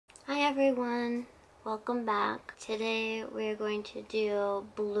everyone, welcome back. Today we're going to do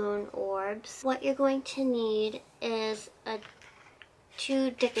balloon orbs. What you're going to need is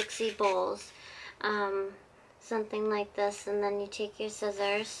two Dixie bowls, something like this, and then you take your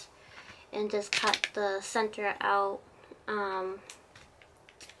scissors and just cut the center out.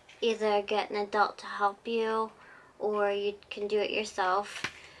 Either get an adult to help you or you can do it yourself.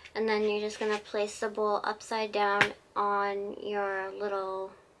 And then you're just going to place the bowl upside down on your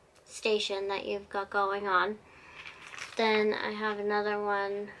little station that you've got going on. Then I have another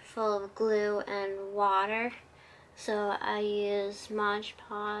one full of glue and water. So I use Mod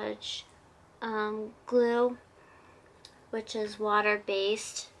Podge glue, which is water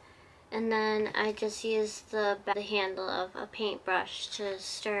based. And then I just use the handle of a paintbrush to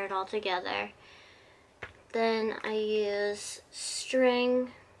stir it all together. Then I use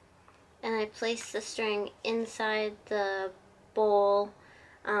string, and I place the string inside the bowl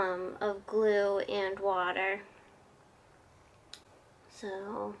of glue and water.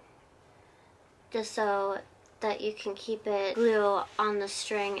 So, just so that you can keep it glue on the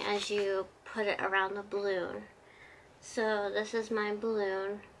string as you put it around the balloon. So this is my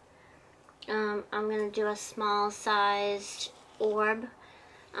balloon. I'm going to do a small sized orb.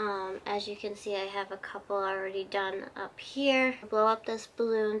 As you can see, I have a couple already done up here. Blow up this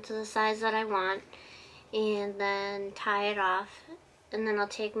balloon to the size that I want and then tie it off. And then I'll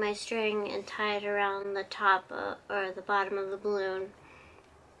take my string and tie it around the top or the bottom of the balloon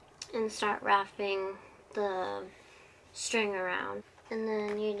and start wrapping the string around. And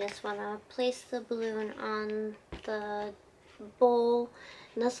then you just want to place the balloon on the bowl.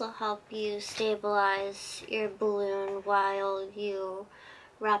 And this will help you stabilize your balloon while you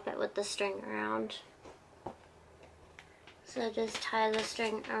wrap it with the string around. So just tie the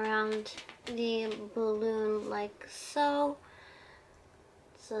string around the balloon like so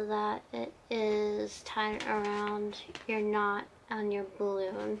that it is tied around your knot on your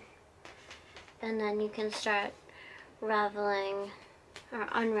balloon. And then you can start unraveling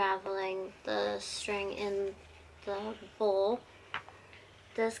the string in the bowl.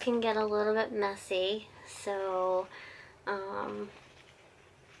 This can get a little bit messy, so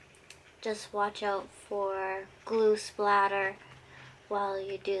just watch out for glue splatter while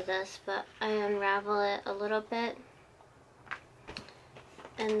you do this. But I unravel it a little bit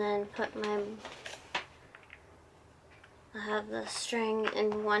and then I have the string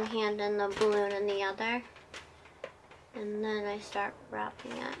in one hand and the balloon in the other, and then I start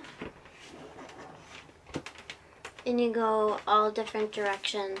wrapping it. And you go all different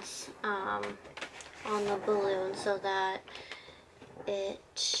directions on the balloon so that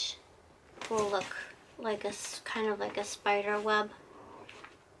it will look like kind of like a spider web.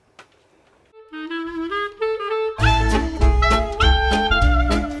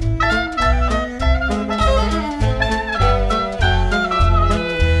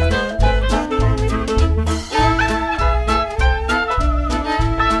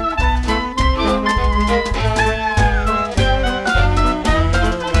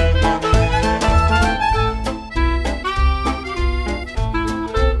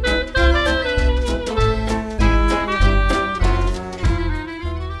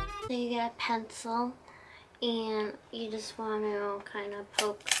 Pencil, and you just want to kind of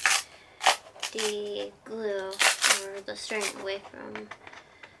poke the glue or the string away from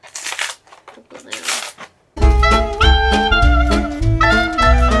the balloon.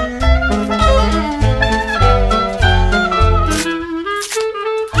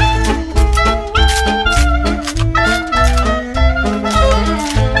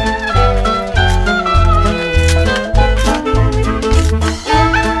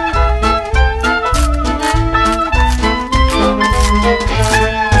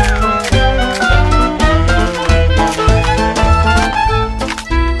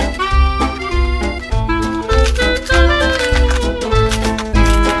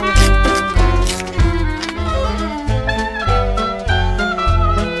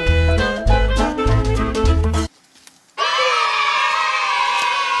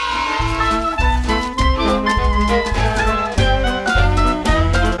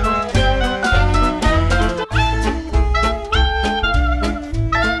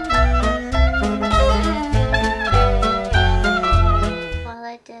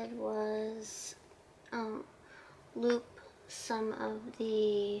 Loop some of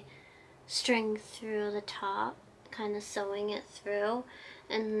the string through the top, kind of sewing it through,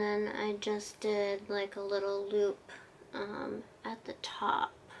 and then I just did like a little loop at the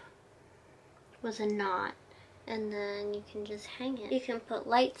top with a knot, and then you can just hang it. You can put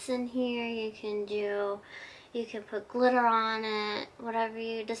lights in here, you can do You can put glitter on it, whatever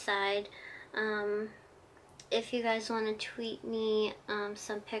you decide. If you guys want to tweet me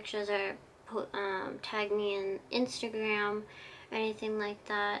some pictures or tag me in Instagram or anything like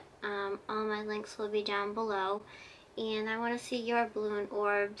that, all my links will be down below. And I want to see your balloon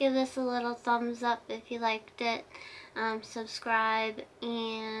orb. Give this a little thumbs up if you liked it. Subscribe,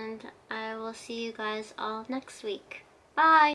 and I will see you guys all next week. Bye!